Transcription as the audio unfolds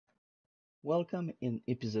Welcome in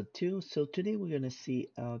episode 2. So today we're going to see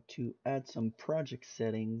how to add some project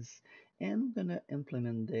settings and we're going to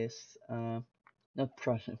implement this, not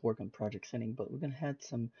project work on project setting, but we're going to add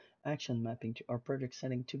some action mapping to our project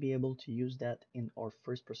setting to be able to use that in our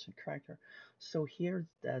first person character. So here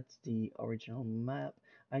that's the original map.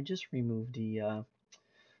 I just removed the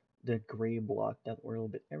gray block that were a little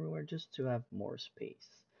bit everywhere just to have more space.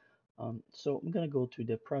 So I'm going to go to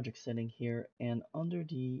the project setting here and under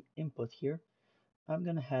the input here, I'm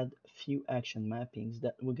gonna add a few action mappings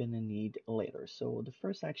that we're gonna need later. So the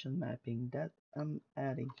first action mapping that I'm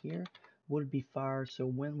adding here will be fire. So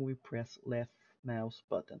when we press left mouse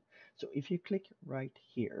button. So if you click right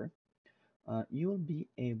here, you'll be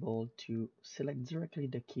able to select directly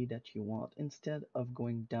the key that you want instead of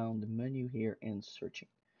going down the menu here and searching.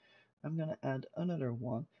 I'm gonna add another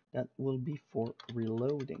one that will be for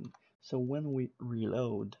reloading. So when we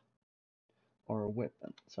reload our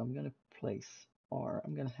weapon, so I'm gonna place R.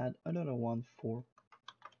 I'm gonna add another one for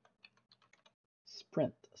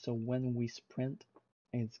sprint. So when we sprint,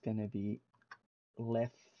 it's gonna be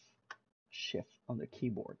left shift on the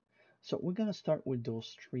keyboard. So we're gonna start with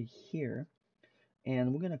those three here,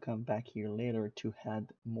 and we're gonna come back here later to add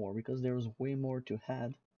more because there's way more to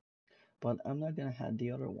add, but I'm not gonna add the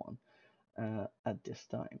other one at this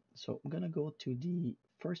time. So I'm gonna go to the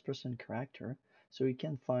first person character. So you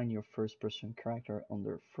can find your first person character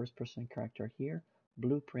under first person character here,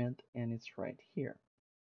 blueprint, and it's right here.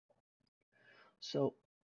 So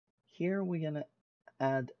here we're gonna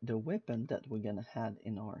add the weapon that we're gonna have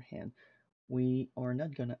in our hand. We are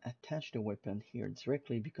not gonna attach the weapon here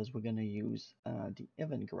directly because we're gonna use the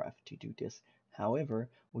event graph to do this. However,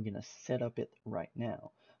 we're gonna set up it right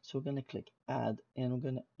now. So we're gonna click add and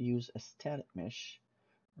we're gonna use a static mesh,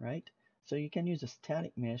 right? So you can use a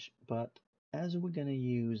static mesh, but as we're gonna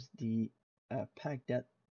use the pack that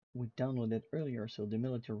we downloaded earlier, so the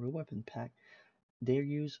military weapon pack, they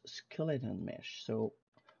use skeleton mesh. So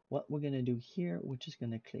what we're going to do here, we're just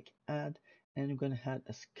going to click add and we're going to add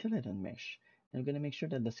a skeleton mesh. And we're going to make sure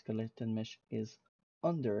that the skeleton mesh is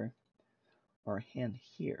under our hand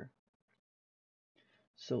here.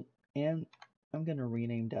 So, and I'm going to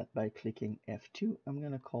rename that by clicking F2. I'm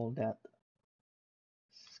going to call that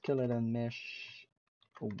skeleton mesh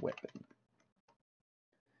weapon.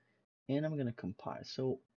 And I'm going to compile.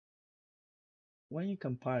 So when you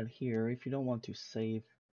compile here, if you don't want to save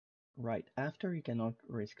right after, you can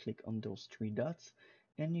always click on those three dots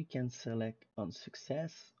and you can select on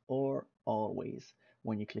success or always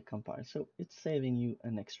when you click compile. So it's saving you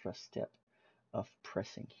an extra step of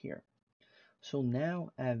pressing here. So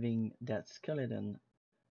now having that skeleton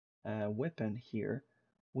weapon here,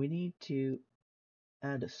 we need to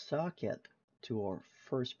add a socket to our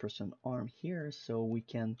first person arm here so we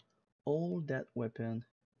can hold that weapon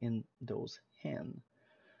in those hands.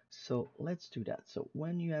 So let's do that. So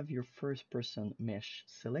when you have your first person mesh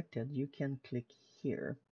selected, you can click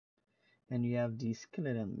here and you have the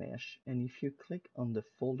skeleton mesh. And if you click on the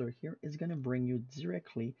folder here, it's going to bring you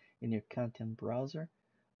directly in your content browser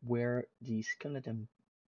where the skeleton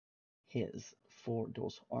is for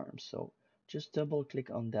those arms. So just double click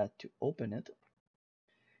on that to open it.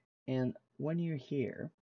 And when you're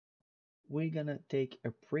here, we're going to take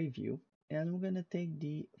a preview and we're going to take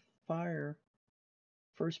the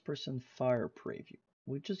first person fire preview.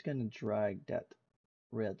 We're just going to drag that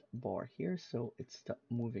red bar here so it stops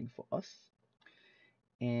moving for us.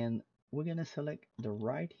 And we're going to select the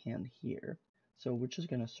right hand here. So we're just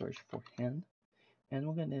going to search for hand and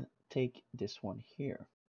we're going to take this one here.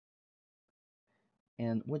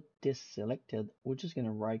 And with this selected, we're just going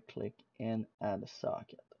to right click and add a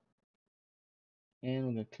socket. And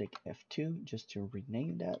we're going to click F2 just to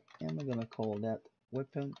rename that. And we're going to call that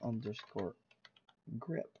weapon underscore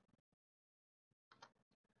grip.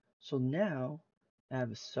 So now I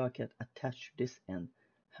have a socket attached to this end.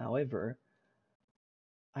 However,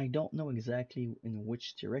 I don't know exactly in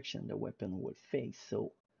which direction the weapon would face.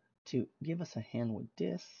 So to give us a hand with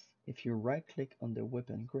this, if you right click on the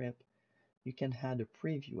weapon grip, you can add a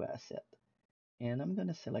preview asset. And I'm going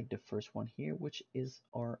to select the first one here, which is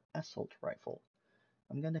our assault rifle.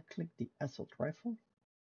 I'm going to click the assault rifle.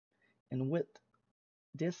 And with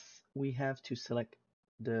this, we have to select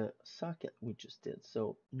the socket we just did.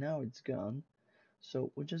 So now it's gone.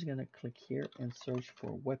 So we're just going to click here and search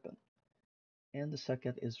for weapon. And the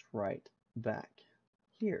socket is right back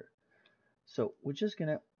here. So we're just going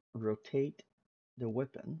to rotate the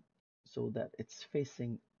weapon so that it's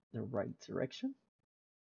facing the right direction.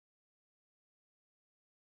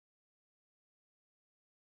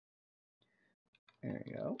 There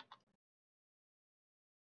you go.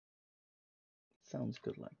 sounds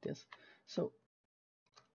good like this. So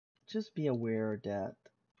just be aware that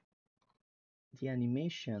the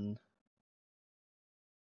animation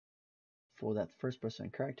for that first person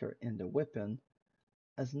character and the weapon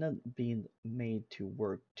has not been made to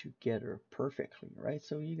work together perfectly, right?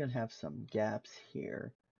 So you're gonna have some gaps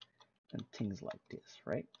here and things like this,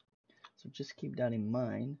 right? So just keep that in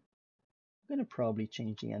mind. I'm gonna probably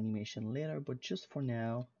change the animation later, but just for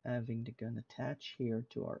now, having the gun attached here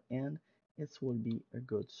to our end, it will be a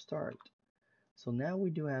good start. So now we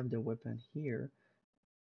do have the weapon here.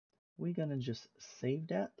 We're gonna just save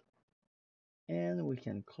that and we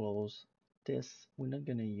can close this. We're not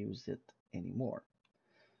gonna use it anymore.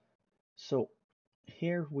 So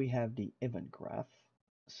here we have the event graph.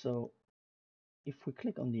 So if we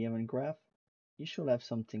click on the event graph, you should have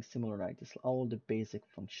something similar like this, all the basic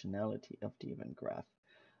functionality of the event graph.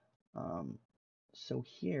 So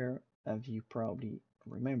here, as you probably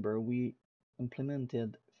remember, we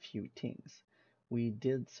implemented few things. We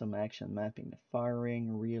did some action mapping,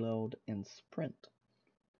 firing, reload, and sprint.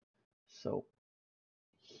 So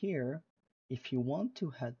here, if you want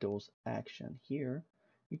to add those action here,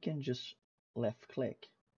 you can just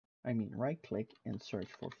right click and search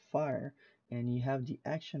for fire, and you have the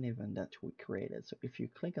action event that we created. So if you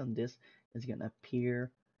click on this, it's gonna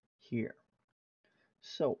appear here.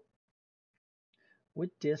 So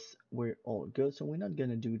with this, we're all good. So we're not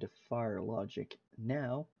gonna do the fire logic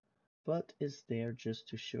now, but it's there just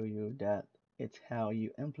to show you that it's how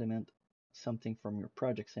you implement something from your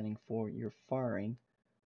project setting for your firing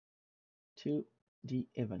to the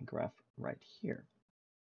event graph right here.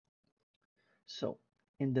 So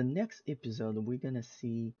in the next episode, we're gonna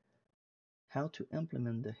see how to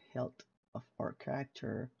implement the health of our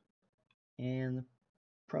character and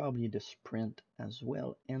probably the sprint as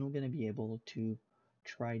well. And we're gonna be able to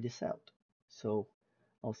try this out. So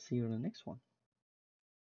I'll see you in the next one.